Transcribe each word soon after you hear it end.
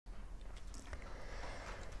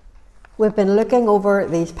We've been looking over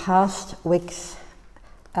these past weeks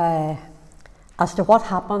as to what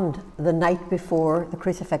happened the night before the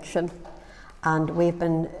crucifixion. And we've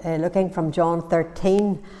been looking from John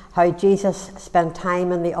 13, how Jesus spent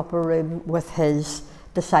time in the upper room with his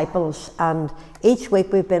disciples. And each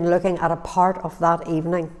week we've been looking at a part of that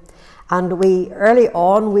evening. And early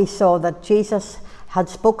on we saw that Jesus had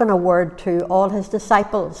spoken a word to all his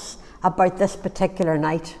disciples about this particular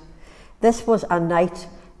night. This was a night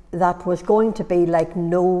that was going to be like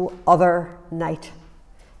no other night.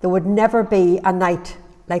 There would never be a night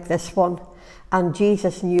like this one. And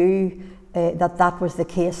Jesus knew that was the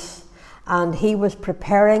case. And he was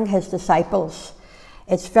preparing his disciples.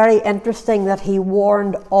 It's very interesting that he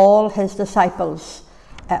warned all his disciples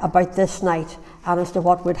about this night and as to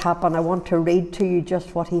what would happen. I want to read to you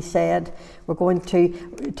just what he said. We're going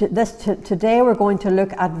today we're going to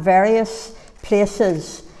look at various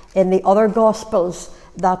places in the other Gospels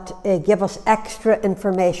that give us extra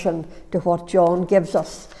information to what John gives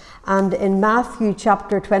us. And in Matthew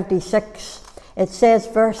chapter 26, it says,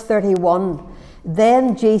 verse 31,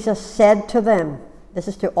 "Then Jesus said to them," this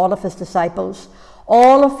is to all of his disciples,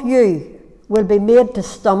 "All of you will be made to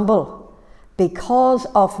stumble because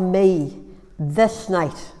of me this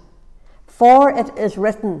night. For it is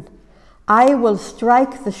written, I will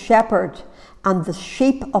strike the shepherd, and the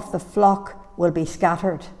sheep of the flock will be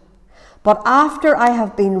scattered. But after I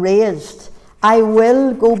have been raised, I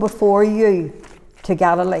will go before you to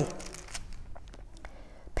Galilee."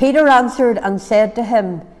 Peter answered and said to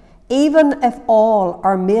him, "Even if all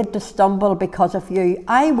are made to stumble because of you,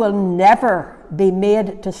 I will never be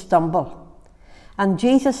made to stumble." And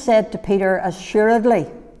Jesus said to Peter, "Assuredly,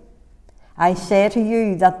 I say to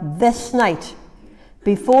you that this night,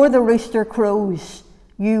 before the rooster crows,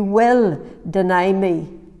 you will deny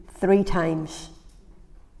me 3 times.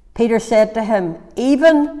 Peter said to him,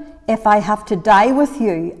 "Even if I have to die with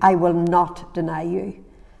you, I will not deny you."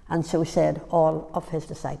 And so said all of his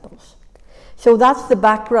disciples. So that's the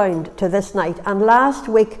background to this night. And last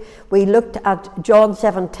week we looked at John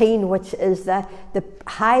 17, which is the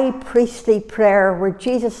high priestly prayer where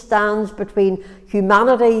Jesus stands between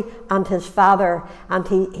humanity and his Father. And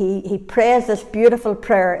he prays this beautiful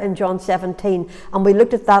prayer in John 17. And we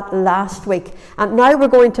looked at that last week. And now we're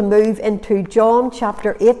going to move into John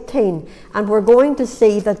chapter 18. And we're going to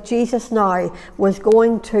see that Jesus now was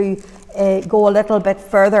going to go a little bit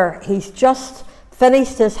further. He's just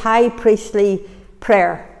finished his high priestly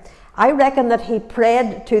prayer. I reckon that he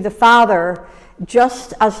prayed to the Father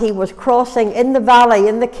just as he was crossing in the valley,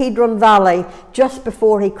 in the Kidron Valley, just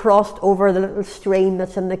before he crossed over the little stream that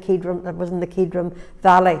was in the Kidron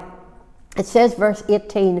Valley. It says, verse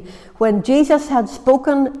 18, "When Jesus had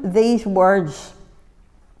spoken these words,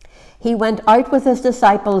 he went out with his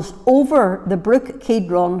disciples over the brook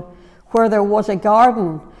Kidron, where there was a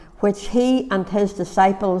garden, which he and his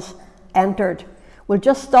disciples entered." We'll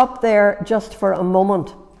just stop there just for a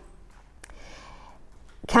moment.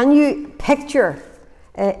 Can you picture,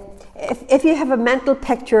 if you have a mental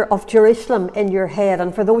picture of Jerusalem in your head,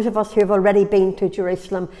 and for those of us who have already been to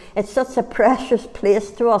Jerusalem, it's such a precious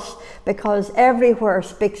place to us because everywhere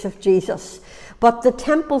speaks of Jesus. But the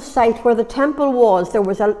temple site where the temple was, there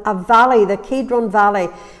was a valley, the Kidron Valley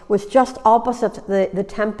was just opposite the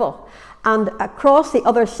temple. And across the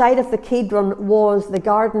other side of the Kidron was the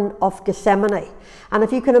Garden of Gethsemane. And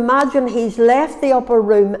if you can imagine, he's left the upper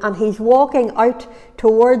room and he's walking out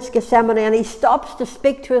towards Gethsemane, and he stops to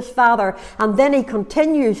speak to his Father, and then he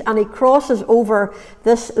continues and he crosses over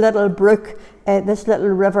this little brook, this little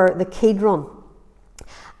river, the Kidron.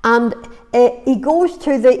 And he's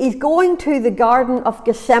going to the Garden of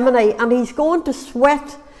Gethsemane, and he's going to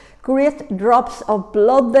sweat great drops of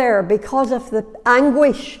blood there because of the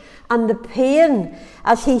anguish and the pain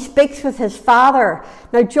as he speaks with his Father.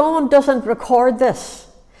 Now, John doesn't record this.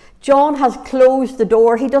 John has closed the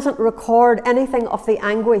door. He doesn't record anything of the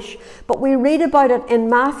anguish. But we read about it in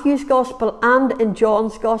Matthew's Gospel and in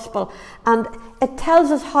John's Gospel. And it tells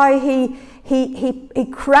us how he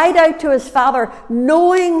cried out to his Father,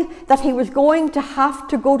 knowing that he was going to have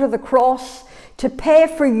to go to the cross to pay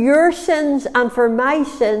for your sins and for my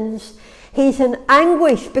sins. He's in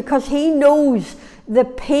anguish because he knows the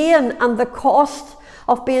pain and the cost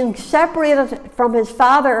of being separated from his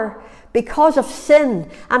Father because of sin,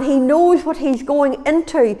 and he knows what he's going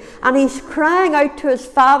into, and he's crying out to his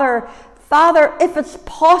Father, "Father, if it's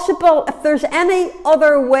possible, if there's any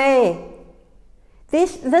other way."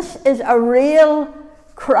 This is a real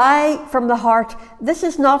cry from the heart. This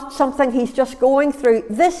is not something he's just going through.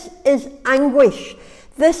 This is anguish.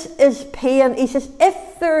 This is pain. He says,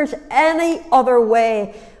 if there's any other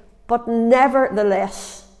way, but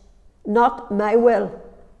nevertheless, Not my will,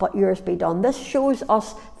 but yours be done. This shows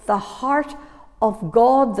us the heart of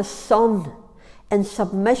God the Son in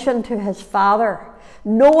submission to his Father,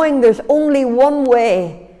 knowing there's only one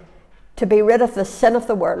way to be rid of the sin of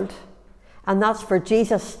the world, and that's for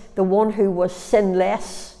Jesus, the one who was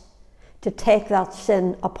sinless, to take that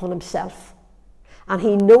sin upon himself. And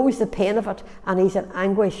he knows the pain of it, and he's in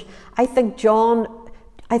anguish. I think John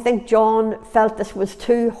felt this was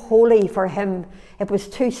too holy for him. It was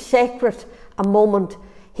too sacred a moment.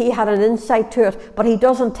 He had an insight to it, but he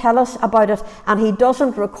doesn't tell us about it, and he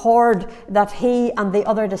doesn't record that he and the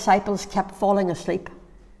other disciples kept falling asleep.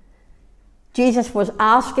 Jesus was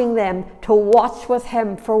asking them to watch with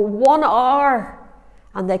him for 1 hour,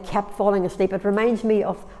 and they kept falling asleep. It reminds me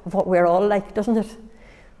of what we're all like, doesn't it?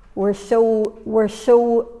 We're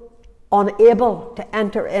so unable to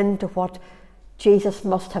enter into what Jesus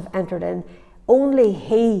must have entered in. Only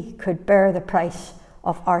he could bear the price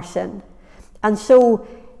of our sin. And so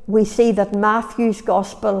we see that Matthew's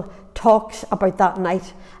gospel talks about that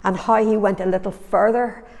night and how he went a little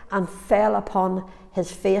further and fell upon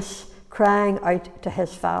his face, crying out to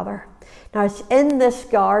his Father. Now, it's in this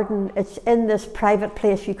garden, it's in this private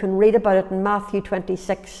place. You can read about it in Matthew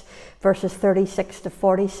 26, verses 36 to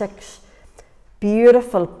 46.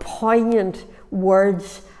 Beautiful, poignant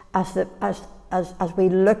words as we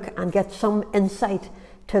look and get some insight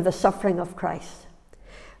to the suffering of Christ.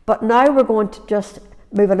 But now we're going to just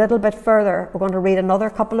move a little bit further. We're going to read another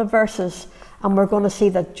couple of verses, and we're going to see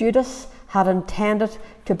that Judas had intended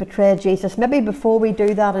to betray Jesus. Maybe before we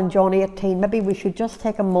do that in John 18, maybe we should just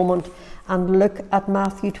take a moment and look at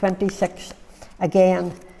Matthew 26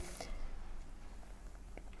 again.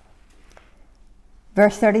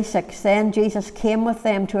 Verse 36, then Jesus came with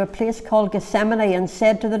them to a place called Gethsemane and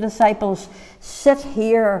said to the disciples, sit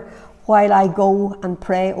here while I go and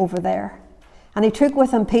pray over there. And he took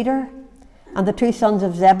with him Peter and the 2 sons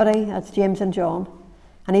of Zebedee, that's James and John,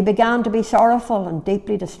 and he began to be sorrowful and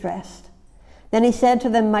deeply distressed. Then he said to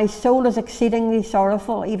them, my soul is exceedingly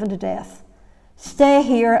sorrowful, even to death. Stay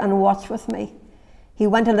here and watch with me. He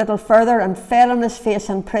went a little further and fell on his face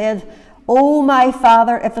and prayed, O my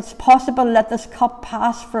Father, if it's possible, let this cup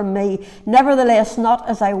pass from me. Nevertheless, not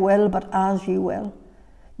as I will, but as you will.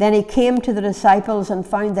 Then he came to the disciples and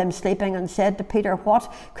found them sleeping and said to Peter,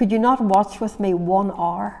 what, could you not watch with me 1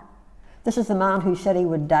 hour? This is the man who said he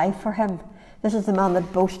would die for him. This is the man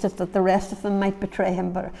that boasted that the rest of them might betray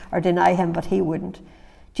him or deny him, but he wouldn't.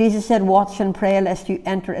 Jesus said, watch and pray lest you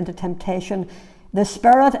enter into temptation. The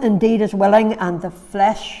spirit indeed is willing, and the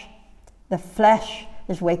flesh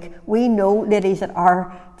is weak. We know, ladies, that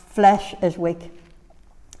our flesh is weak.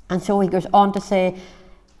 And so he goes on to say,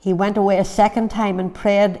 he went away a second time and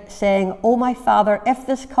prayed, saying, O my Father, if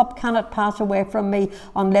this cup cannot pass away from me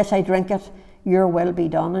unless I drink it, your will be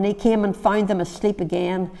done. And he came and found them asleep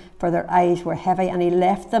again, for their eyes were heavy. And he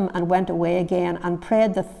left them and went away again and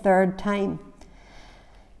prayed the third time.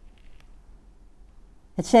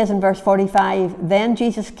 It says in verse 45, then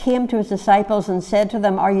Jesus came to his disciples and said to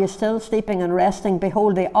them, are you still sleeping and resting?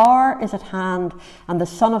 Behold, the hour is at hand, and the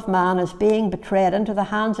Son of Man is being betrayed into the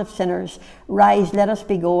hands of sinners. Rise, let us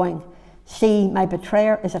be going. See, my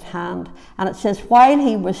betrayer is at hand. And it says, while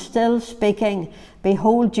he was still speaking,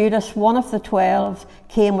 behold, Judas, one of the 12,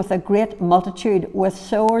 came with a great multitude, with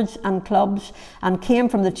swords and clubs, and came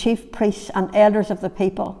from the chief priests and elders of the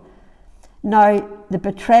people. Now, the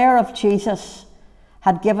betrayer of Jesus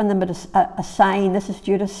had given them a sign. This is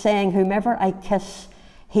Judas, saying, whomever I kiss,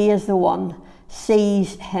 he is the one.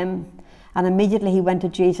 Seize him. And immediately he went to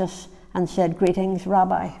Jesus and said, greetings,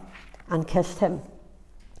 Rabbi, and kissed him.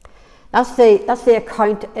 That's the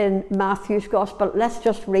account in Matthew's Gospel. Let's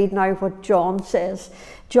just read now what John says.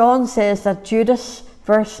 John says that Judas,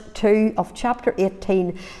 verse 2 of chapter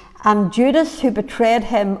 18, and Judas, who betrayed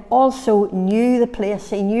him, also knew the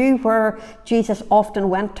place. He knew where Jesus often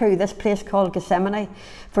went to, this place called Gethsemane.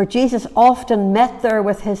 For Jesus often met there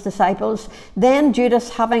with his disciples. Then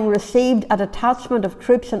Judas, having received a detachment of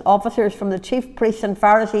troops and officers from the chief priests and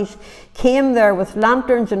Pharisees, came there with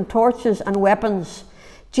lanterns and torches and weapons.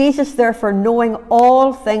 Jesus, therefore, knowing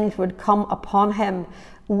all things would come upon him,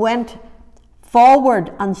 went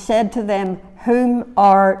forward and said to them, whom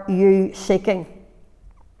are you seeking?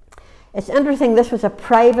 It's interesting, this was a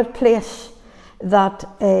private place that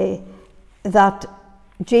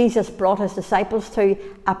Jesus brought his disciples to,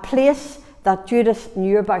 a place that Judas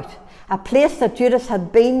knew about, a place that Judas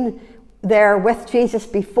had been there with Jesus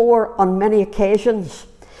before on many occasions.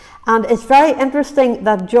 And it's very interesting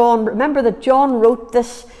that John, remember that John wrote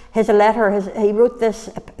this, his letter, he wrote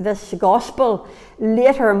this gospel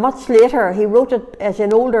later, much later. He wrote it as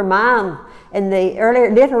an older man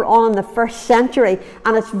later on in the 1st century.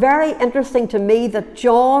 And it's very interesting to me that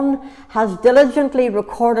John has diligently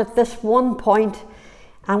recorded this one point.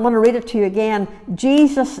 I'm going to read it to you again.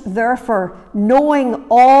 Jesus, therefore, knowing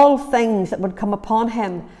all things that would come upon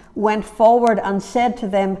him, went forward and said to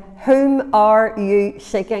them, "Whom are you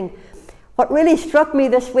seeking?" What really struck me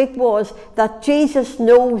this week was that Jesus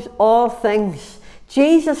knows all things.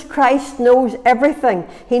 Jesus Christ knows everything.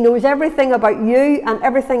 He knows everything about you and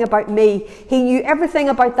everything about me. He knew everything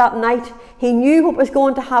about that night. He knew what was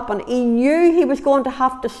going to happen. He knew he was going to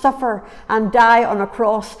have to suffer and die on a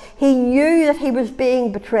cross. He knew that he was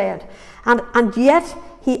being betrayed. And yet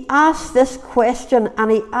he asked this question,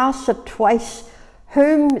 and he asked it twice.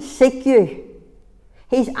 Whom seek you?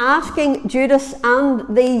 He's asking Judas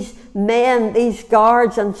and these men, these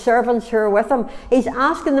guards and servants who are with him, he's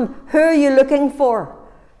asking them, who are you looking for?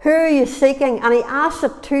 Who are you seeking? And he asks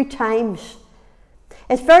it 2 times.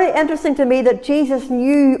 It's very interesting to me that Jesus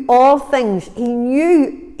knew all things. He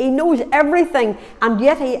knows everything, and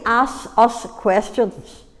yet he asks us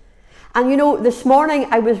questions. And you know, this morning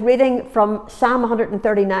I was reading from Psalm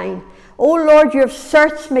 139. "O Lord, you have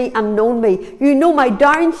searched me and known me. You know my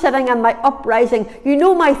down sitting and my uprising. You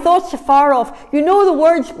know my thoughts afar off. You know the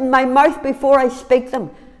words in my mouth before I speak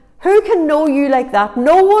them." Who can know you like that?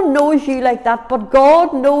 No one knows you like that, but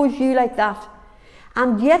God knows you like that.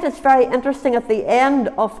 And yet it's very interesting at the end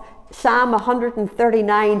of Psalm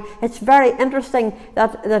 139, it's very interesting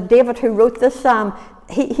that David, who wrote this psalm,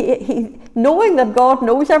 he knowing that God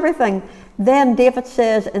knows everything, then David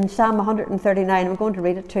says in Psalm 139, I'm going to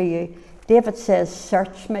read it to you. David says,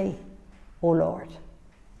 "Search me, O Lord."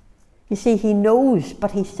 You see, he knows,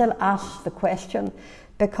 but he still asks the question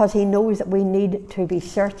because he knows that we need to be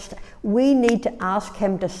searched. We need to ask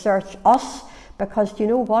him to search us because, do you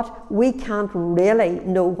know what? We can't really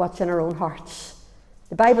know what's in our own hearts.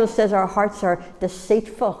 The Bible says our hearts are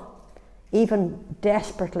deceitful, even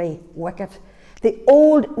desperately wicked. The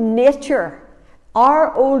old nature,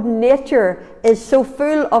 our old nature is so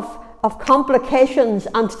full of complications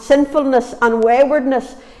and sinfulness and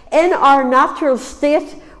waywardness. In our natural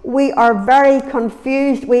state, we are very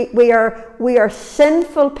confused. We are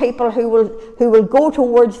sinful people who will go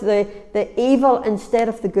towards the evil instead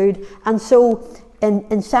of the good. And so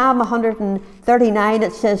in Psalm 139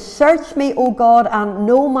 it says, "Search me, O God, and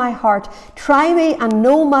know my heart. Try me and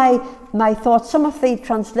know my thoughts." Some of the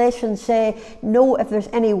translations say, "Know if there's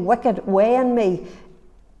any wicked way in me."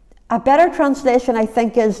 A better translation, I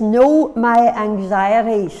think, is "Know my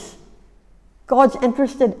anxieties." God's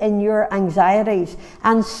interested in your anxieties,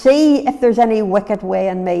 and see if there's any wicked way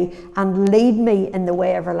in me, and lead me in the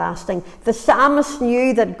way everlasting. The psalmist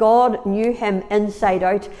knew that God knew him inside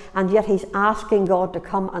out, and yet he's asking God to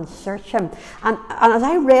come and search him. And as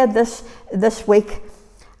I read this week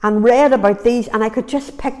and read about these, and I could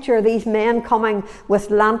just picture these men coming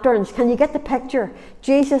with lanterns. Can you get the picture?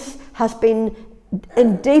 Jesus has been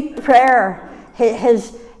in deep prayer.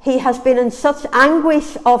 He has been in such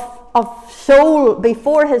anguish of soul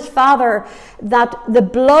before his Father that the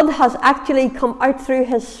blood has actually come out through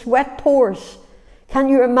his sweat pores. Can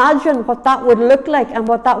you imagine what that would look like and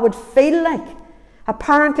what that would feel like?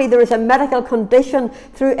 Apparently there is a medical condition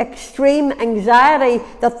through extreme anxiety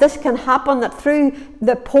that this can happen, that through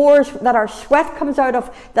the pores that our sweat comes out of,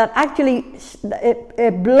 that actually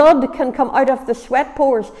blood can come out of the sweat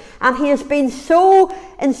pores. And he has been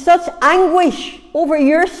in such anguish over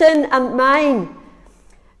your sin and mine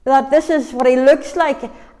that this is what he looks like.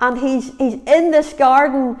 And he's in this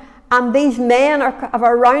garden, and these men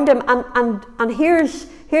are around him, and here's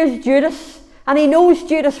Judas, and he knows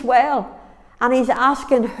Judas well. And he's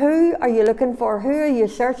asking, who are you looking for? Who are you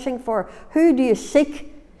searching for? Who do you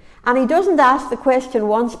seek? And he doesn't ask the question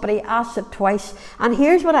once, but he asks it twice. And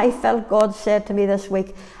here's what I felt God said to me this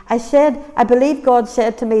week. I believe God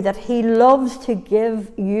said to me that he loves to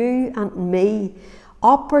give you and me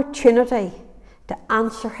opportunity to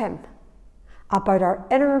answer him about our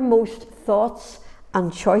innermost thoughts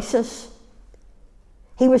and choices.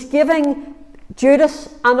 He was giving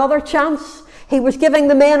Judas another chance. He was giving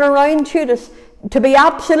the men around Judas to be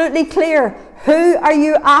absolutely clear. Who are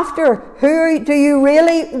you after? Who do you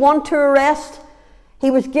really want to arrest? He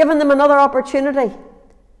was giving them another opportunity.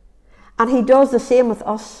 And he does the same with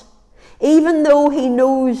us. Even though he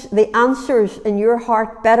knows the answers in your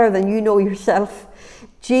heart better than you know yourself,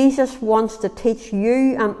 Jesus wants to teach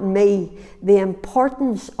you and me the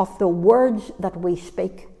importance of the words that we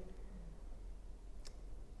speak.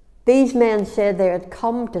 These men said they had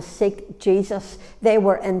come to seek Jesus. They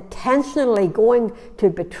were intentionally going to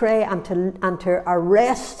betray and to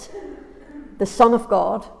arrest the Son of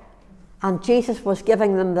God. And Jesus was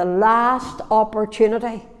giving them the last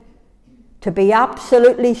opportunity to be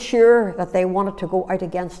absolutely sure that they wanted to go out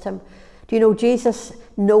against him. Do you know, Jesus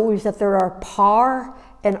knows that there are power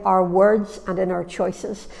in our words and in our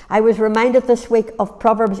choices. I was reminded this week of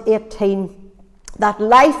Proverbs 18, that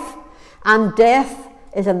life and death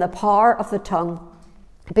is in the power of the tongue.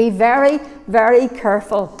 Be very, very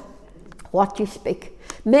careful what you speak.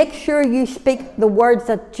 Make sure you speak the words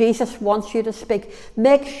that Jesus wants you to speak.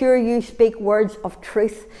 Make sure you speak words of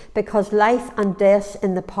truth, because life and death is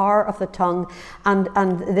in the power of the tongue. And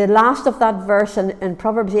the last of that verse in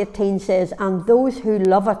Proverbs 18 says, and those who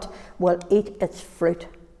love it will eat its fruit.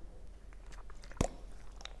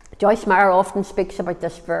 Joyce Meyer often speaks about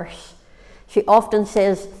this verse. She often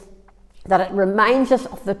says that it reminds us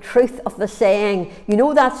of the truth of the saying. You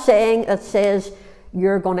know that saying that says,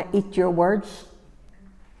 you're going to eat your words?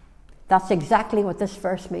 That's exactly what this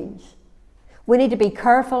verse means. We need to be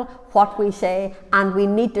careful what we say, and we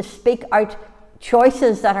need to speak out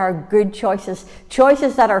choices that are good choices,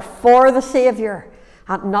 choices that are for the Saviour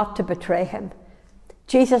and not to betray him.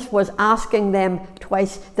 Jesus was asking them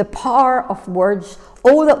twice the power of words.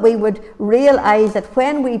 Oh, that we would realise that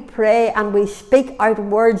when we pray and we speak out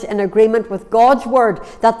words in agreement with God's word,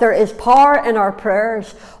 that there is power in our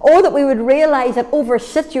prayers. Oh, that we would realise that over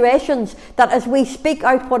situations, that as we speak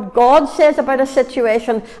out what God says about a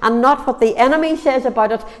situation and not what the enemy says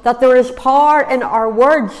about it, that there is power in our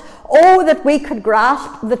words. Oh, that we could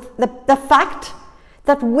grasp the fact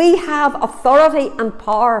that we have authority and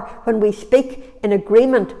power when we speak in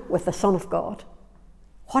agreement with the Son of God.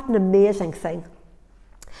 What an amazing thing.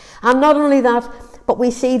 And not only that, but we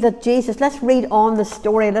see that Jesus, let's read on the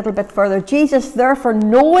story a little bit further. Jesus, therefore,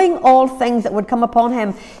 knowing all things that would come upon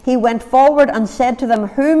him, he went forward and said to them,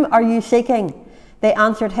 whom are you seeking? They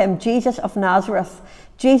answered him, Jesus of Nazareth.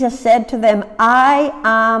 Jesus said to them, I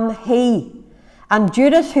am he. And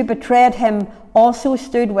Judas, who betrayed him, also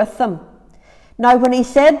stood with them. Now when he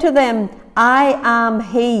said to them, I am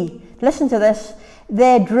he, listen to this,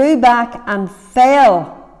 they drew back and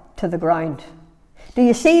fell to the ground. Do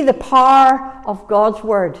you see the power of God's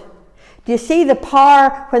word? Do you see the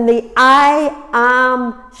power when the I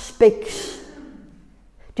am speaks?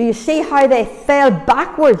 Do you see how they fell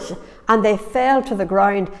backwards and they fell to the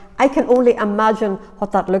ground? I can only imagine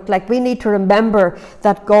what that looked like. We need to remember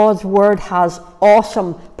that God's word has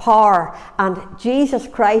awesome power, and Jesus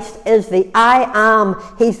Christ is the I am.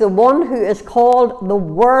 He's the one who is called the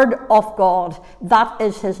Word of God. That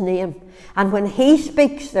is his name. And when he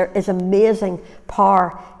speaks, there is amazing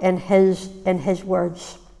power in his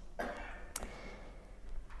words.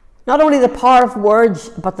 Not only the power of words,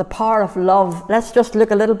 but the power of love. Let's just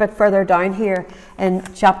look a little bit further down here in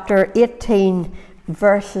chapter 18,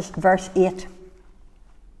 verse 8.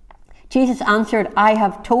 Jesus answered, I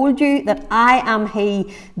have told you that I am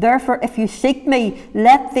he. Therefore, if you seek me,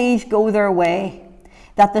 let these go their way,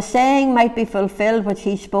 that the saying might be fulfilled which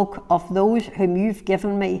he spoke, of those whom you've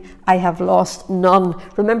given me, I have lost none.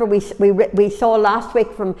 Remember, we saw last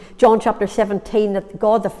week from John chapter 17 that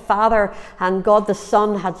God the Father and God the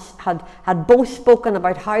Son had both spoken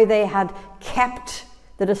about how they had kept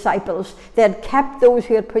the disciples. They had kept those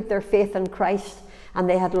who had put their faith in Christ, and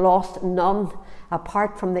they had lost none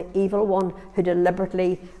apart from the evil one who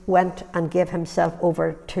deliberately went and gave himself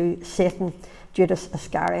over to Satan, Judas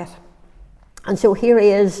Iscariot. And so here he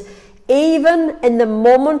is, even in the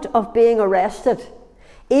moment of being arrested,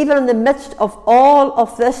 even in the midst of all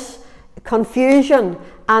of this confusion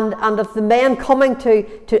and of the men coming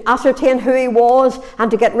to ascertain who he was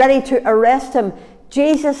and to get ready to arrest him,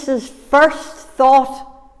 Jesus' first thought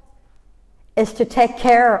is to take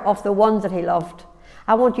care of the ones that he loved.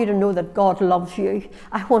 I want you to know that God loves you.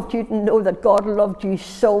 I want you to know that God loved you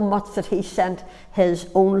so much that he sent his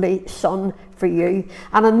only son for you.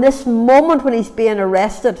 And in this moment when he's being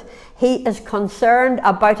arrested, he is concerned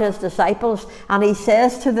about his disciples, and he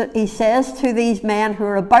says to these men who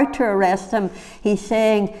are about to arrest him, he's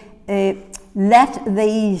saying, let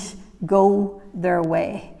these go their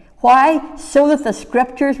way. Why? So that the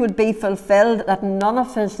scriptures would be fulfilled, that none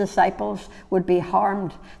of his disciples would be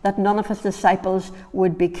harmed, that none of his disciples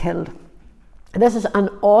would be killed. This is an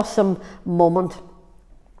awesome moment.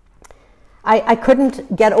 I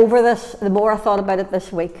couldn't get over this the more I thought about it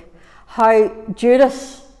this week. How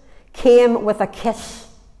Judas came with a kiss.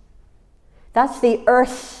 That's the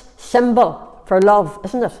earth's symbol for love,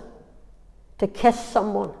 isn't it? To kiss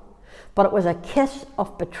someone. But it was a kiss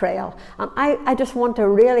of betrayal. And I just want to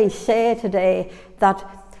really say today that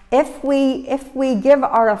if we give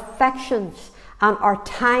our affections and our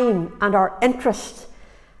time and our interest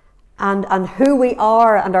and who we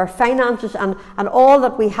are and our finances and all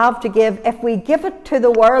that we have to give, if we give it to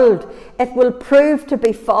the world, it will prove to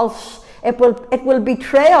be false. It will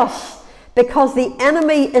betray us, because the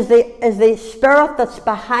enemy is the spirit that's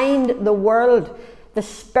behind the world. The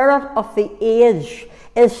spirit of the age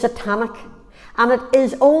is satanic, and it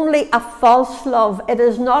is only a false love. It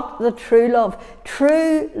is not the true love.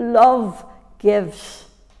 True love gives.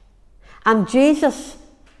 And Jesus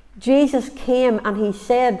came and he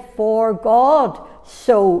said, for God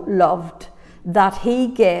so loved that he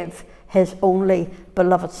gave his only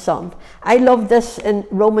beloved Son. I love this in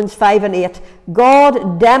Romans 5 and 8.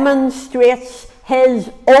 God demonstrates his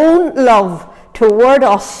own love toward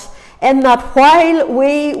us in that while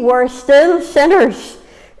we were still sinners,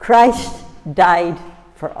 Christ died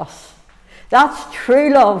for us. That's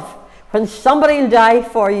true love. When somebody will die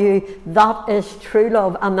for you, that is true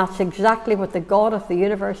love. And that's exactly what the God of the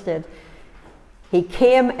universe did. He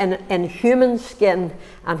came in human skin,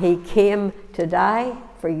 and he came to die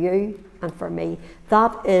for you and for me.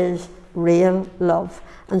 That is real love.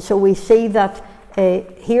 And so we see that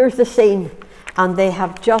here's the scene, and they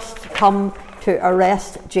have just come to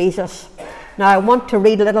arrest Jesus. Now I want to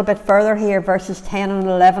read a little bit further here, verses 10 and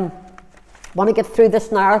 11. I want to get through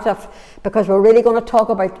this narrative, because we're really going to talk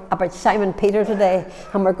about Simon Peter today,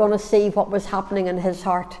 and we're going to see what was happening in his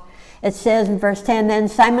heart. It says in verse 10, then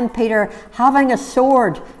Simon Peter, having a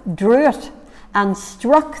sword, drew it and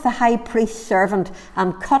struck the high priest's servant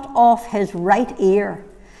and cut off his right ear.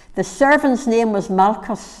 The servant's name was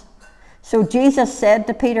Malchus. So Jesus said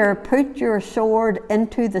to Peter, put your sword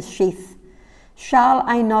into the sheath. Shall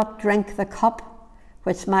I not drink the cup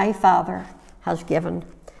which my Father has given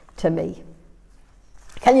to me?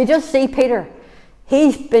 Can you just see Peter?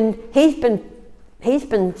 He's been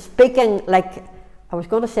speaking like, I was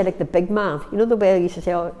going to say like the big man. You know the way I used to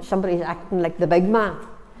say, oh, somebody's acting like the big man.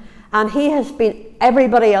 And he has been,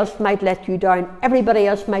 everybody else might let you down, everybody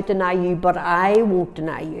else might deny you, but I won't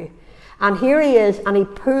deny you. And here he is, and he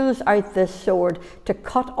pulls out this sword to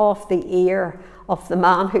cut off the ear of the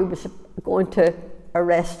man who was going to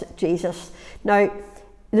arrest Jesus. Now,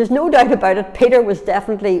 there's no doubt about it, Peter was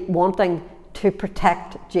definitely wanting to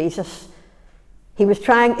protect Jesus. He was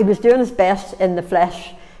doing his best in the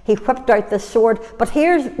flesh. He whipped out this sword. But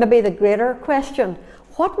here's maybe the greater question.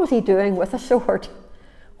 What was he doing with a sword?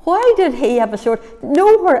 Why did he have a sword?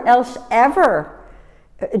 Nowhere else ever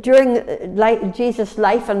during Jesus'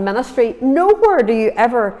 life and ministry, nowhere do you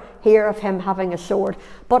ever hear of him having a sword.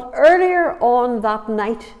 But earlier on that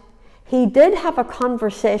night, he did have a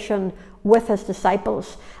conversation with his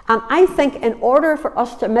disciples. And I think in order for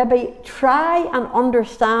us to maybe try and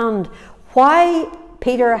understand why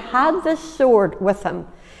Peter had this sword with him,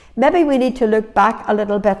 maybe we need to look back a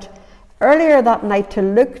little bit earlier that night to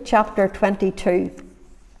Luke chapter 22.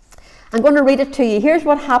 I'm going to read it to you. Here's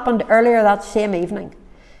what happened earlier that same evening.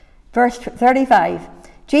 Verse 35.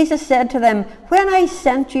 Jesus said to them, when I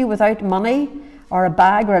sent you without money or a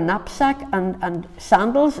bag or a knapsack and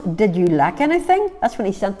sandals, did you lack anything? That's when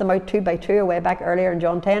he sent them out 2 by 2 way back earlier in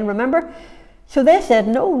John 10, remember? So they said,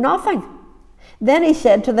 no, nothing. Then he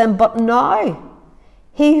said to them, but now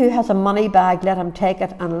he who has a money bag, let him take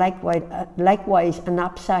it, and likewise a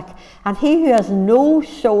knapsack. And he who has no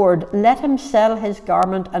sword, let him sell his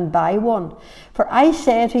garment and buy one. For I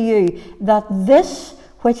say to you that this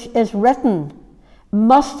which is written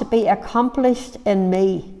must be accomplished in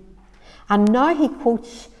me. And now he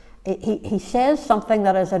quotes, he says something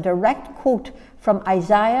that is a direct quote from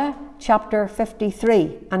Isaiah chapter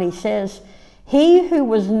 53. And he says, he who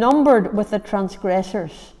was numbered with the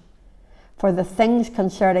transgressors, for the things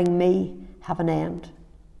concerning me have an end.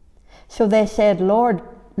 So they said, Lord,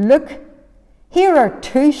 look, here are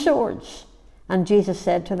 2 swords. And Jesus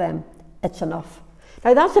said to them, it's enough.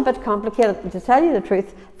 Now that's a bit complicated. To tell you the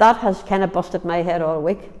truth, that has kind of busted my head all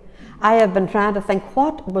week. I have been trying to think,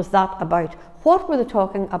 what was that about? What were they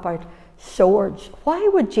talking about? Swords. Why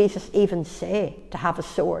would Jesus even say to have a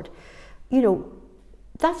sword? You know,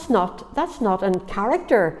 that's not in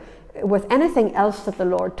character with anything else that the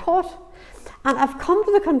Lord taught. And I've come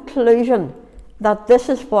to the conclusion that this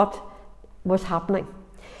is what was happening.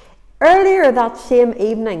 Earlier that same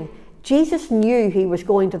evening, Jesus knew he was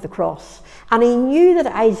going to the cross. And he knew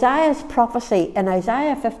that Isaiah's prophecy in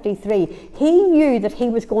Isaiah 53, he knew that he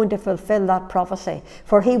was going to fulfill that prophecy.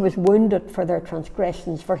 For he was wounded for their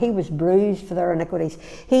transgressions, for he was bruised for their iniquities.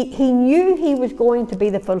 He knew he was going to be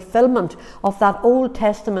the fulfillment of that Old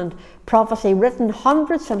Testament prophecy written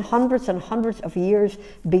hundreds and hundreds and hundreds of years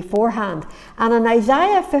beforehand. And in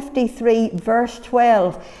Isaiah 53 verse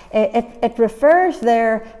 12, it refers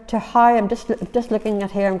there to how, I'm just looking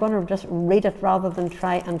at here, I'm going to just read it rather than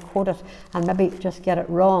try and quote it and maybe just get it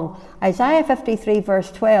wrong. Isaiah 53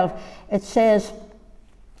 verse 12, it says,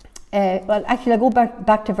 well, actually, I'll go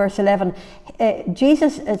back to verse 11.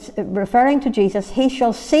 Jesus, it's referring to Jesus. He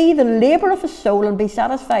shall see the labour of his soul and be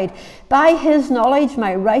satisfied. By his knowledge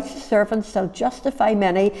my righteous servant shall justify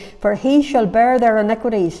many, for he shall bear their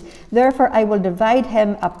iniquities. Therefore I will divide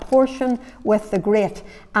him a portion with the great,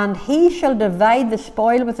 and he shall divide the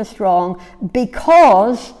spoil with the strong,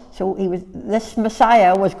 because... So this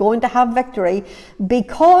Messiah was going to have victory,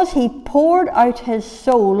 because he poured out his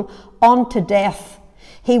soul unto death.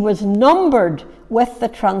 He was numbered with the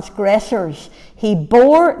transgressors. He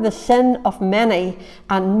bore the sin of many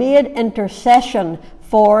and made intercession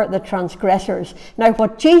for the transgressors. Now,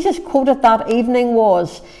 what Jesus quoted that evening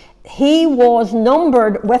was, he was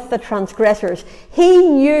numbered with the transgressors. He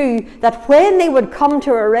knew that when they would come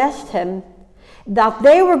to arrest him, that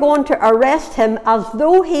they were going to arrest him as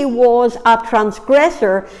though he was a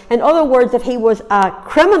transgressor. In other words, that he was a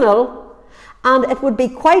criminal, and it would be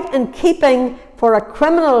quite in keeping for a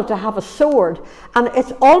criminal to have a sword. And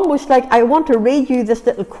it's almost like, I want to read you this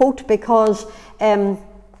little quote because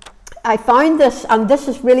I found this, and this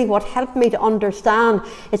is really what helped me to understand.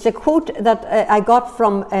 It's a quote that I got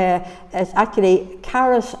from, it's actually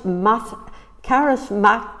charismativism,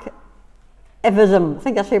 I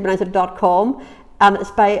think that's how you pronounce it, .com. And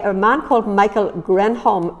it's by a man called Michael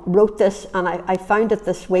Grenholm wrote this, and I found it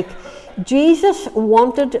this week. Jesus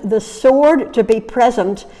wanted the sword to be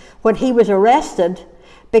present when he was arrested,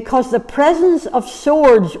 because the presence of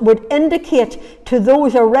swords would indicate to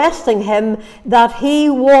those arresting him that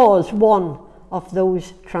he was one of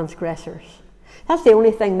those transgressors. That's the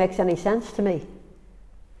only thing that makes any sense to me.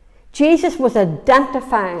 Jesus was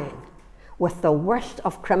identifying with the worst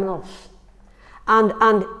of criminals. And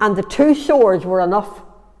the two swords were enough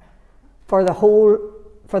for the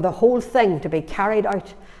whole thing to be carried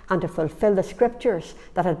out and to fulfill the scriptures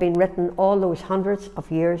that had been written all those hundreds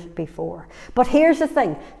of years before. But here's the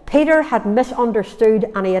thing. Peter had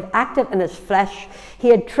misunderstood, and he had acted in his flesh. He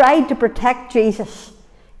had tried to protect Jesus,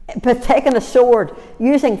 but taking a sword,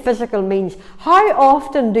 using physical means. How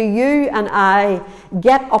often do you and I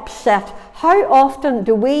get upset? How often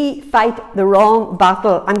do we fight the wrong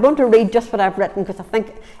battle? I'm going to read just what I've written, because I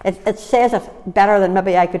think it says it better than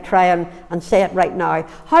maybe I could try and say it right now.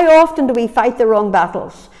 How often do we fight the wrong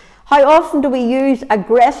battles? How often do we use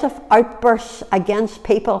aggressive outbursts against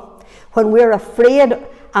people when we're afraid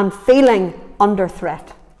and feeling under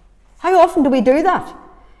threat? How often do we do that?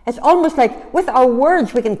 It's almost like with our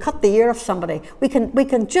words we can cut the ear of somebody. We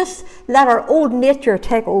can just let our old nature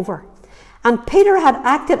take over. And Peter had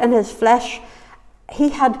acted in his flesh.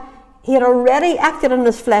 He had already acted in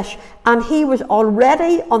his flesh, and he was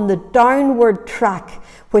already on the downward track,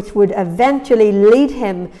 which would eventually lead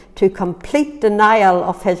him to complete denial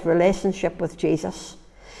of his relationship with Jesus.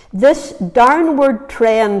 This downward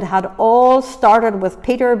trend had all started with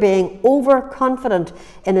Peter being overconfident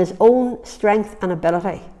in his own strength and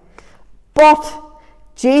ability. But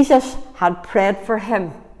Jesus had prayed for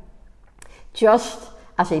him, just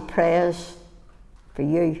as he prays for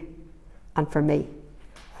you and for me.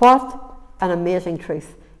 What an amazing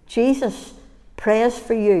truth. Jesus prays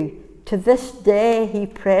for you. To this day he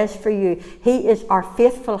prays for you. He is our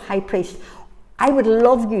faithful high priest. I would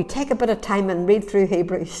love you, take a bit of time and read through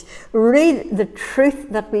Hebrews. Read the truth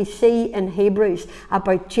that we see in Hebrews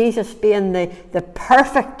about Jesus being the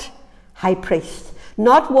perfect high priest.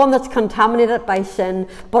 Not one that's contaminated by sin,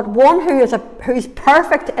 but one who's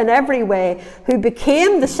perfect in every way, who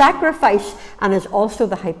became the sacrifice and is also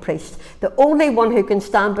the high priest. The only one who can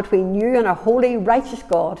stand between you and a holy, righteous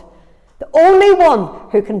God. The only one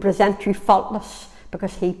who can present you faultless,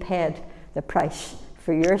 because he paid the price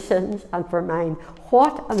for your sins and for mine.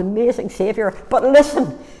 What an amazing Saviour. But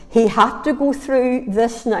listen, he had to go through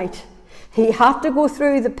this night. He had to go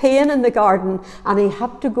through the pain in the garden, and he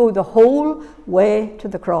had to go the whole way to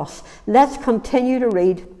the cross. Let's continue to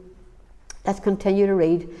read. Let's continue to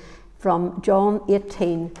read from John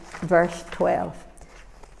 18, verse 12.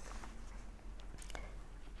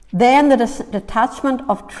 Then the detachment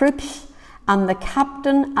of troops and the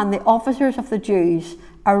captain and the officers of the Jews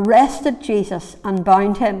arrested Jesus and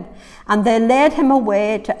bound him, and they led him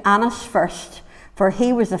away to Annas first, for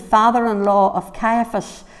he was the father-in-law of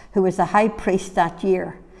Caiaphas, who was the high priest that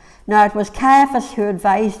year. Now it was Caiaphas who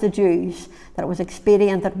advised the Jews that it was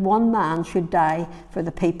expedient that one man should die for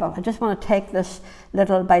the people. I just want to take this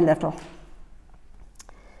little by little.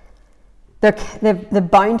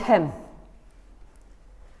 They've bound him,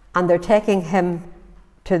 and they're taking him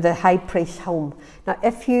to the high priest's home. Now,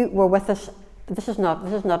 if you were with us, this is not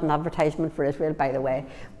an advertisement for Israel, by the way,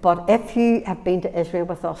 but if you have been to Israel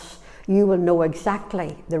with us, you will know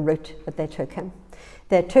exactly the route that they took him.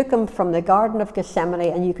 They took him from the Garden of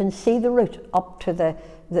Gethsemane, and you can see the route up to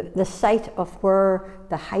the site of where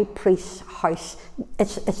the high priest's house.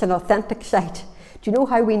 It's an authentic site. Do you know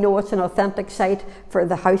how we know it's an authentic site for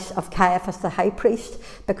the house of Caiaphas the high priest?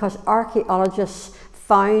 Because archaeologists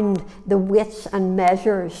found the weights and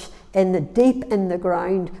measures deep in the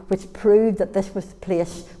ground, which proved that this was the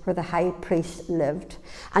place where the high priest lived.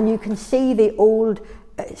 And you can see the old,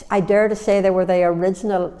 I dare to say they were the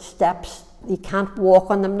original steps. You can't walk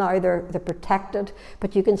on them now, they're protected,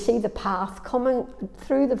 but you can see the path coming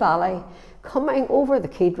through the valley, coming over the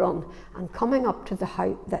Kidron, and coming up to the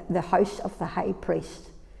house of the high priest.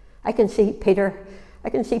 I can see Peter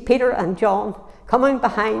and John coming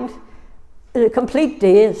behind in a complete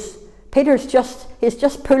daze. He's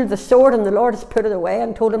just pulled the sword, and the Lord has put it away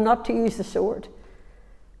and told him not to use the sword.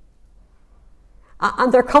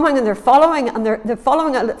 And they're coming and they're following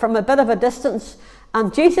it from a bit of a distance.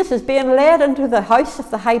 And Jesus is being led into the house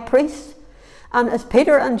of the high priest. And as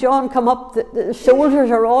Peter and John come up, the soldiers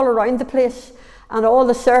are all around the place, and all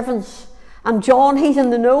the servants. And John, he's in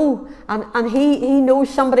the know, and he knows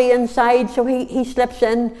somebody inside, so he slips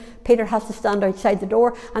in. Peter has to stand outside the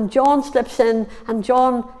door, and John slips in, and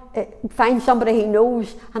John finds somebody he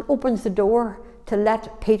knows and opens the door to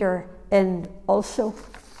let Peter in also.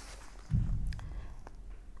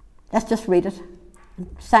 Let's just read it.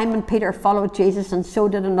 Simon Peter followed Jesus, and so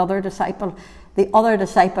did another disciple. The other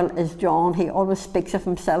disciple is John. He always speaks of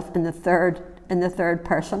himself in the third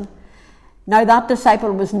person. Now that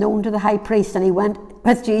disciple was known to the high priest, and he went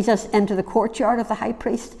with Jesus into the courtyard of the high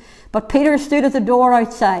priest. But Peter stood at the door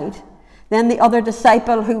outside. Then the other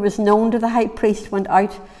disciple, who was known to the high priest, went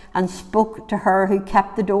out and spoke to her who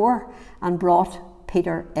kept the door, and brought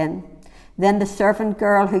Peter in. Then the servant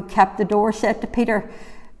girl who kept the door said to Peter,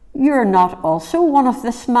 "You're not also one of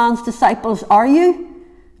this man's disciples, are you?"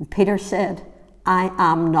 And Peter said, "I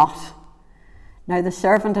am not." Now the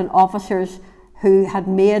servant and officers who had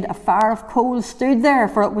made a fire of coals stood there,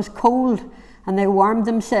 for it was cold, and they warmed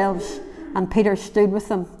themselves. And Peter stood with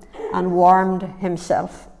them and warmed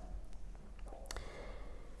himself.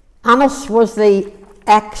 Annas was the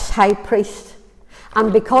ex-high priest,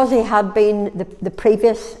 and because he had been the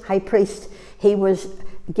previous high priest, he was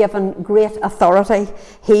given great authority.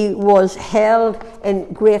 He was held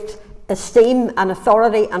in great esteem and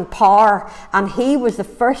authority and power, and he was the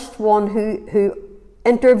first one who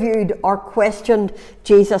interviewed or questioned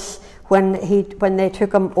Jesus when they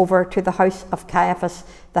took him over to the house of Caiaphas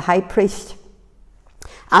the high priest.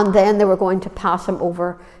 And then they were going to pass him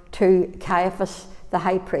over to Caiaphas the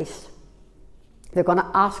high priest. They're going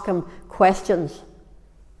to ask him questions.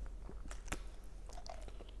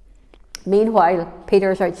 Meanwhile,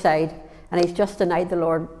 Peter's outside, and he's just denied the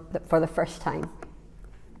Lord for the first time.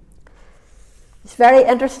 It's very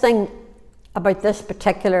interesting about this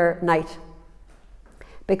particular night,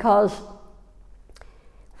 because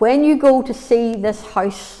when you go to see this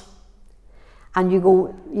house and you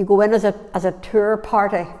go in as a tour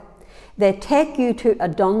party, they take you to a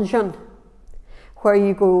dungeon where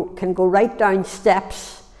you can go right down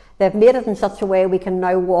steps. They've made it in such a way we can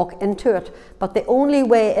now walk into it, but the only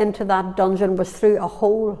way into that dungeon was through a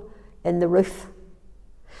hole in the roof.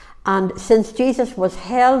 And since Jesus was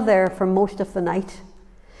held there for most of the night,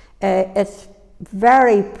 it's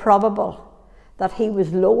very probable that he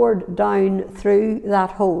was lowered down through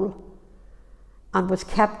that hole and was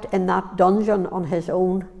kept in that dungeon on his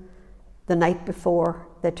own the night before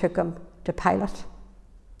they took him to Pilate.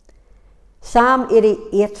 Psalm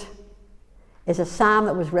 88 is a psalm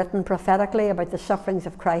that was written prophetically about the sufferings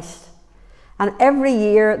of Christ. And every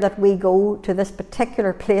year that we go to this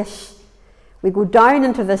particular place, we go down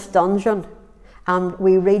into this dungeon and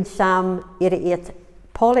we read Psalm 88.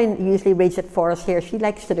 Pauline usually reads it for us here. She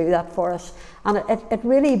likes to do that for us. And it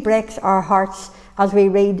really breaks our hearts as we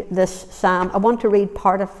read this psalm. I want to read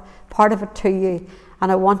part of it to you,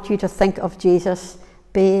 and I want you to think of Jesus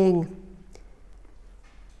being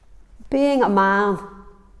a man,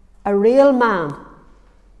 a real man,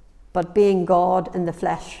 but being God in the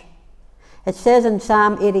flesh. It says in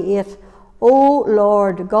Psalm 88, "O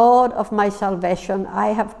Lord, God of my salvation, I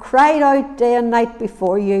have cried out day and night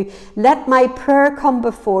before you. Let my prayer come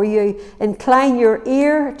before you. Incline your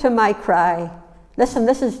ear to my cry." Listen,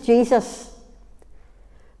 this is Jesus.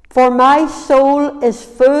 "For my soul is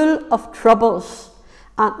full of troubles,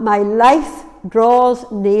 and my life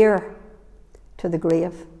draws near to the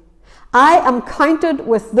grave. I am counted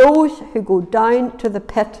with those who go down to the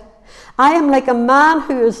pit. I am like a man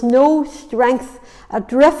who has no strength,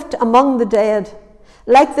 adrift among the dead,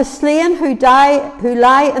 like the slain who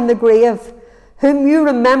lie in the grave, whom you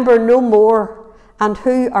remember no more, and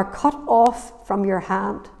who are cut off from your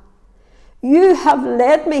hand. You have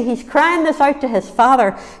led me, he's crying this out to his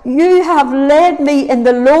Father, you have led me in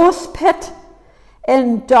the lowest pit,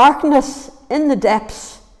 in darkness, in the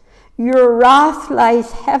depths. Your wrath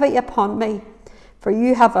lies heavy upon me, for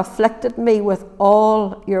you have afflicted me with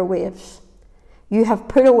all your waves. You have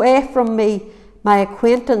put away from me my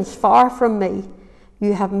acquaintance far from me.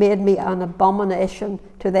 You have made me an abomination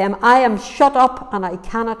to them. I am shut up and I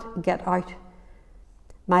cannot get out.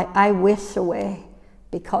 My eye wastes away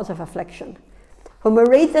because of affliction. When we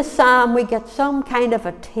read this psalm, we get some kind of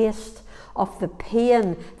a taste of the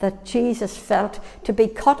pain that Jesus felt to be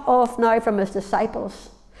cut off now from his disciples,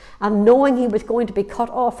 and knowing he was going to be cut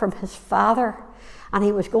off from his Father, and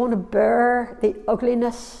he was going to bear the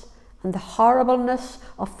ugliness and the horribleness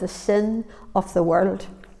of the sin of the world.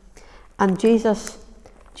 And Jesus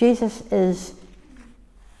is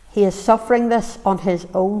suffering this on his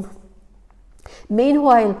own.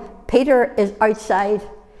 Meanwhile, Peter is outside,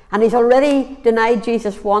 and he's already denied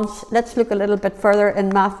Jesus once. Let's look a little bit further in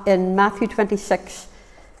Matthew 26.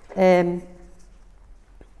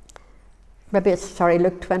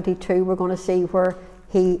 Luke 22. We're going to see where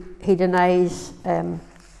he denies.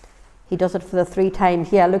 He does it for the 3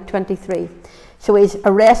 times. Yeah, Luke 23. So he's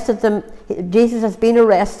arrested them. Jesus has been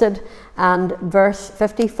arrested, and verse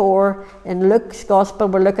 54 in Luke's Gospel,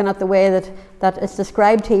 we're looking at the way that it's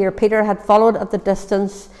described here. Peter had followed at the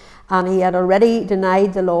distance, and he had already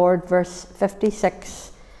denied the Lord. Verse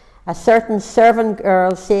 56. A certain servant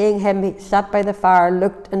girl, seeing him, he sat by the fire,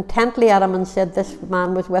 looked intently at him and said, this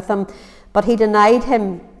man was with him. But he denied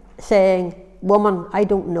him, saying, Woman, I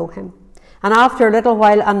don't know him. And after a little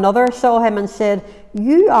while another saw him and said,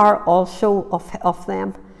 You are also of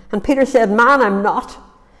them. And Peter said, Man, I'm not.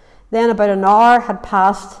 Then about an hour had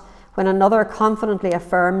passed when another confidently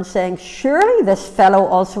affirmed, saying, Surely this fellow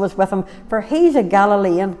also was with him, for he's a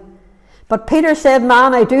Galilean. But Peter said,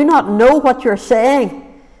 Man, I do not know what you're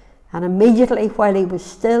saying. And immediately while he was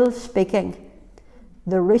still speaking,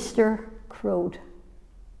 the rooster crowed.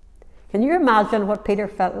 Can you imagine what Peter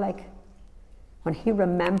felt like when he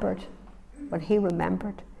remembered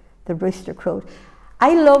the rooster crowed?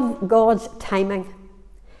 I love God's timing.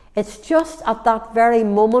 It's just at that very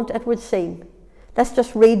moment, it would seem. Let's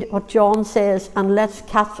just read what John says, and let's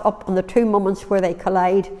catch up on the 2 moments where they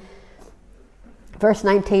collide. Verse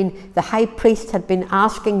 19, the high priest had been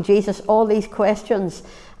asking Jesus all these questions.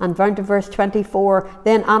 And down to verse 24,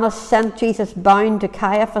 then Annas sent Jesus bound to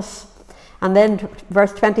Caiaphas. And then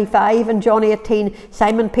verse 25 in John 18,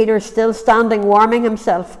 Simon Peter is still standing warming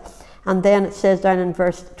himself. And then it says down in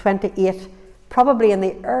verse 28, probably in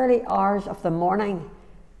the early hours of the morning,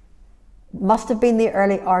 must have been the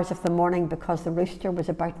early hours of the morning, because the rooster was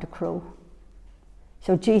about to crow.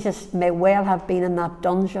 So Jesus may well have been in that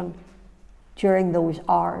dungeon during those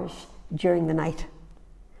hours, during the night.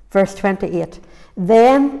 Verse 28,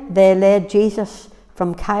 then they led Jesus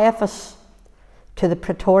from Caiaphas to the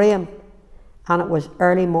praetorium, and it was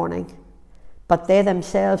early morning, but they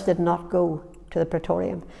themselves did not go to the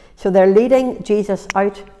praetorium. So they're leading Jesus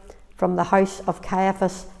out from the house of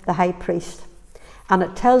Caiaphas, the high priest. And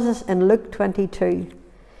it tells us in Luke 22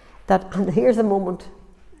 that, and here's the moment,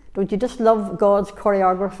 don't you just love God's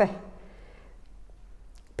choreography?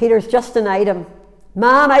 Peter's just denied him.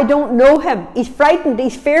 Man, I don't know him. He's frightened,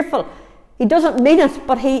 he's fearful. He doesn't mean it,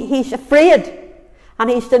 but he's afraid. And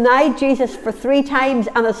he's denied Jesus for 3 times.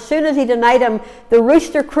 And as soon as he denied him, the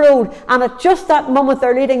rooster crowed. And at just that moment,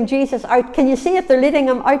 they're leading Jesus out. Can you see it? They're leading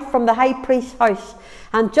him out from the high priest's house.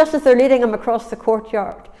 And just as they're leading him across the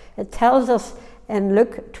courtyard, it tells us in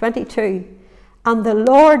Luke 22, and the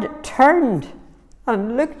Lord turned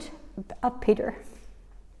and looked at Peter.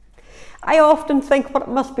 I often think what it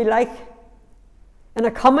must be like in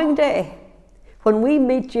a coming day when we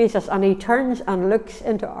meet Jesus and he turns and looks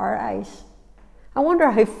into our eyes. I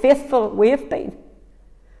wonder how faithful we've been.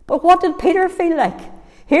 But what did Peter feel like?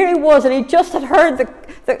 Here he was, and he just had heard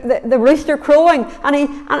the rooster crowing, and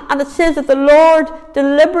it says that the Lord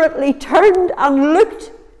deliberately turned and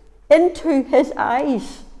looked into his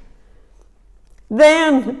eyes.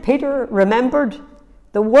 Then Peter remembered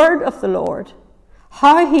the word of the Lord,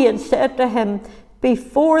 how he had said to him,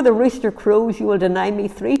 before the rooster crows, you will deny me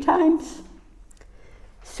 3 times.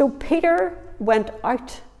 So Peter went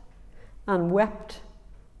out and wept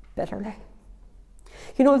bitterly.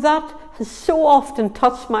 You know, that has so often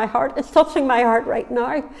touched my heart. It's touching my heart right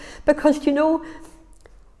now, because, you know,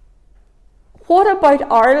 What about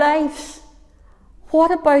our lives? What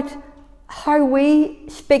about how we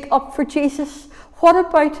speak up for Jesus? What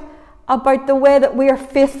about the way that we are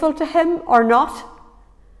faithful to him or not?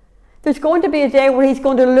 There's going to be a day where he's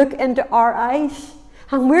going to look into our eyes,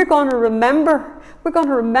 and we're going to remember. We're going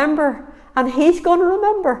to remember, and he's going to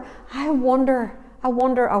remember. I wonder,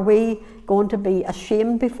 are we going to be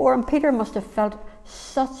ashamed before him? Peter must have felt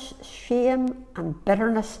such shame and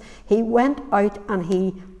bitterness. He went out and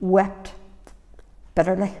he wept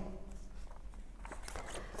bitterly.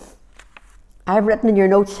 I've written in your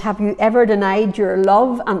notes, have you ever denied your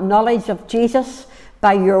love and knowledge of Jesus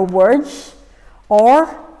by your words, or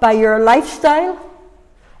by your lifestyle,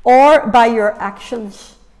 or by your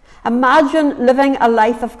actions? Imagine living a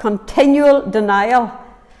life of continual denial.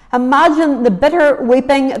 Imagine the bitter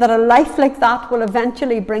weeping that a life like that will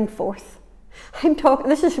eventually bring forth.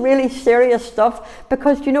 This is really serious stuff,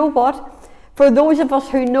 because you know what? For those of us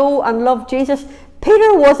who know and love Jesus,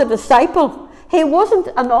 Peter was a disciple. He wasn't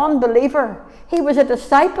an unbeliever. He was a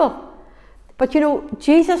disciple. But you know,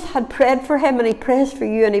 Jesus had prayed for him, and he prays for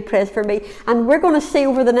you, and he prays for me. And we're going to see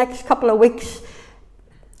over the next couple of weeks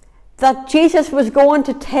that Jesus was going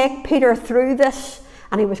to take Peter through this,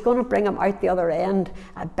 and he was going to bring him out the other end,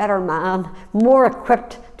 a better man, more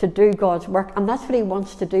equipped to do God's work. And that's what he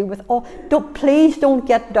wants to do with all. Please don't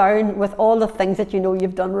get down with all the things that you know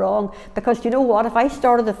you've done wrong, because you know what? If I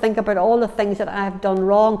started to think about all the things that I have done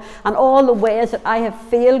wrong and all the ways that I have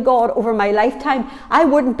failed God over my lifetime, I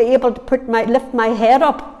wouldn't be able to lift my head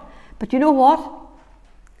up. But you know what?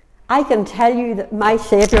 I can tell you that my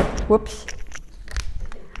Saviour,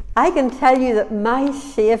 I can tell you that my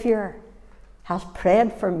Saviour has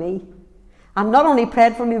prayed for me. And not only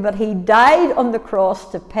prayed for me, but he died on the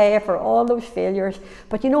cross to pay for all those failures.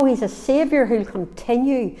 But you know, he's a Saviour who'll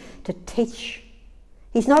continue to teach.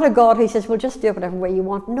 He's not a God who says, well, just do it whatever way you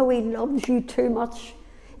want. No, he loves you too much.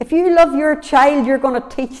 If you love your child, you're going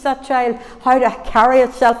to teach that child how to carry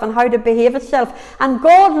itself and how to behave itself. And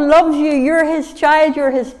God loves you. You're his child.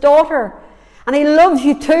 You're his daughter. And he loves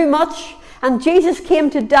you too much. And Jesus came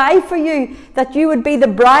to die for you, that you would be the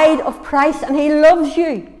bride of Christ. And he loves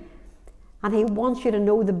you. And he wants you to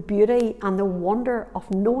know the beauty and the wonder of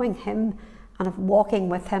knowing him and of walking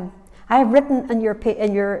with him. I have written in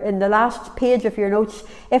the last page of your notes,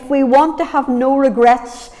 if we want to have no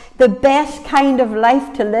regrets, the best kind of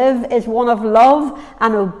life to live is one of love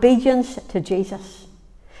and obedience to Jesus.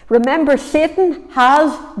 Remember, Satan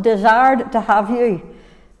has desired to have you.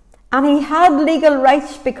 And he had legal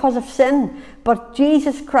rights because of sin. But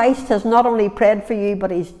Jesus Christ has not only prayed for you,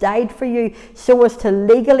 but he's died for you so as to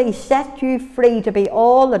legally set you free to be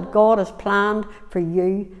all that God has planned for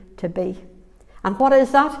you to be. And what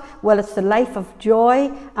is that? Well, it's the life of joy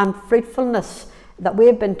and fruitfulness that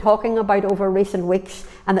we've been talking about over recent weeks,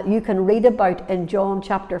 and that you can read about in John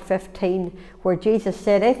chapter 15, where Jesus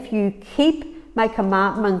said, if you keep my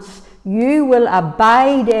commandments, you will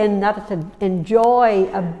abide in, that is, enjoy,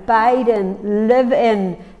 abide in, live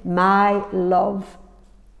in my love.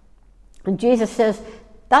 And Jesus says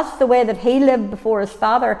that's the way that he lived before his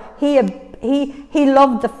Father. He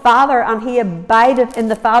loved the Father, and he abided in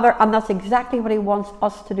the Father, and that's exactly what he wants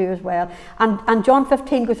us to do as well. And John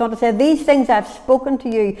 15 goes on to say, these things I've spoken to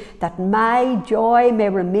you, that my joy may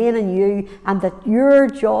remain in you, and that your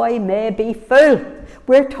joy may be full.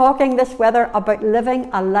 We're talking this weather about living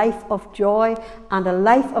a life of joy, and a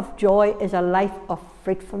life of joy is a life of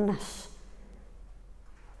fruitfulness.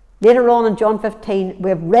 Later on in John 15,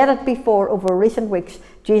 we've read it before over recent weeks,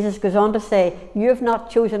 Jesus goes on to say, you have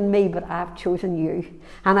not chosen me, but I have chosen you.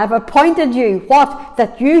 And I've appointed you, what?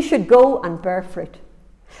 That you should go and bear fruit.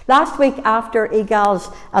 Last week after EGALS,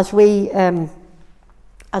 as we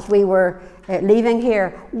were leaving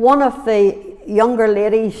here, one of the younger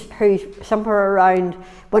ladies who's somewhere around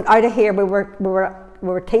went out of here. We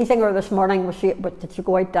were teasing her this morning, did she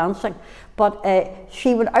go out dancing? But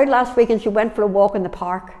she went out last week and she went for a walk in the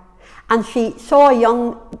park. And she saw a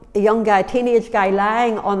young guy, teenage guy,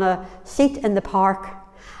 lying on a seat in the park.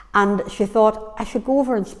 And she thought, I should go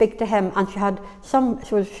over and speak to him. And she had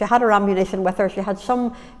her ammunition with her. She had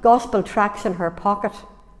some gospel tracts in her pocket.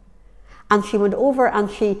 And she went over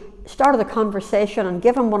and she started a conversation and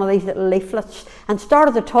gave him one of these little leaflets and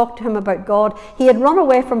started to talk to him about God. He had run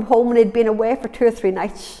away from home and he'd been away for 2 or 3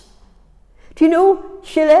 nights. Do you know,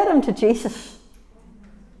 she led him to Jesus.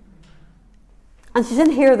 And she's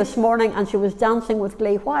in here this morning and she was dancing with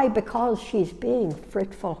glee. Why? Because she's being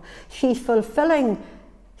fruitful. She's fulfilling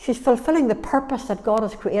the purpose that God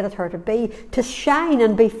has created her to be, to shine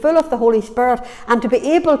and be full of the Holy Spirit and to be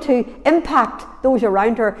able to impact those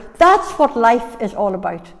around her. That's what life is all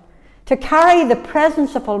about. To carry the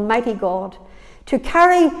presence of Almighty God, to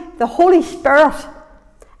carry the Holy Spirit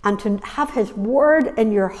and to have his word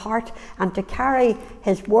in your heart and to carry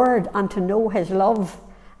his word and to know his love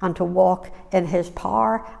and to walk in his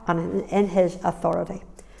power and in his authority.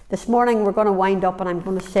 This morning we're going to wind up and I'm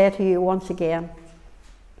going to say to you once again,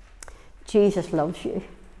 Jesus loves you.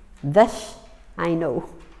 This I know,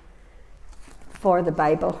 for the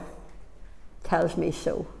Bible tells me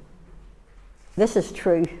so. This is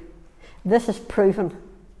true. This is proven.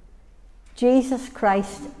 Jesus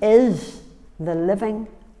Christ is the living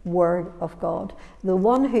Word of God, the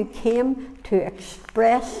one who came to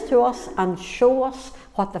express to us and show us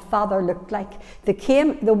what the Father looked like.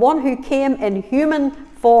 The one who came in human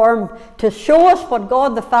form to show us what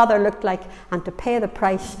God the Father looked like and to pay the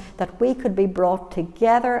price that we could be brought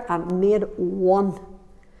together and made one.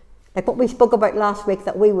 Like what we spoke about last week,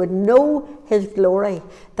 that we would know his glory,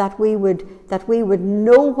 that we would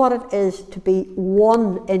know what it is to be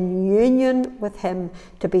one in union with him,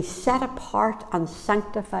 to be set apart and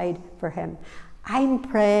sanctified for him. I'm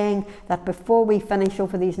praying that before we finish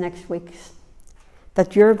over these next weeks,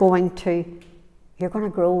 that you're going to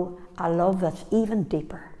grow a love that's even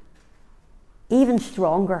deeper, even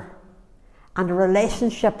stronger, and a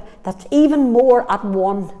relationship that's even more at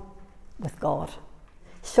one with God,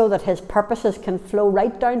 so that his purposes can flow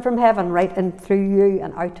right down from heaven, right in through you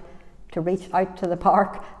and out to reach out to the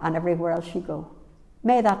park and everywhere else you go.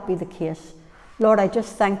 May that be the case. Lord, I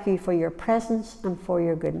just thank you for your presence and for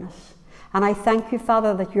your goodness. And I thank you,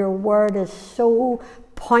 Father, that your word is so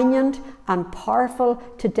poignant and powerful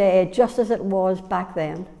today, just as it was back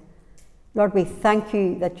then. Lord, we thank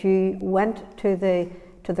you that you went to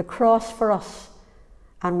the cross for us.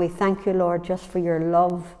 And we thank you, Lord, just for your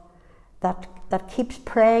love that keeps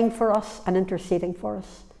praying for us and interceding for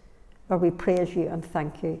us. Lord, we praise you and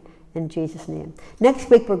thank you in Jesus' name. Next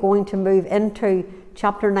week we're going to move into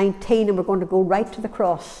chapter 19 and we're going to go right to the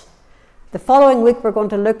cross. The following week we're going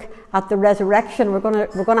to look at the resurrection. We're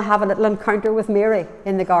going to have a little encounter with Mary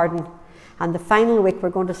in the garden. And the final week we're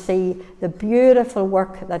going to see the beautiful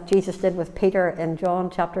work that Jesus did with Peter in John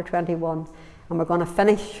chapter 21. And we're going to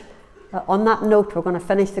finish on that note. We're going to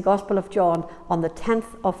finish the Gospel of John on the 10th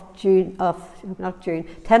of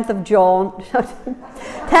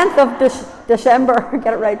December.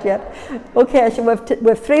 Get it right yet? Okay, so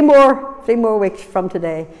we've three more weeks from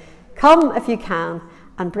today. Come if you can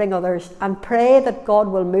and bring others and pray that God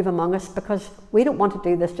will move among us, because we don't want to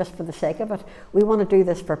do this just for the sake of it. We want to do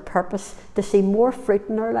this for purpose, to see more fruit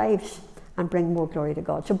in our lives and bring more glory to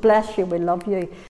God. So bless you. We love you.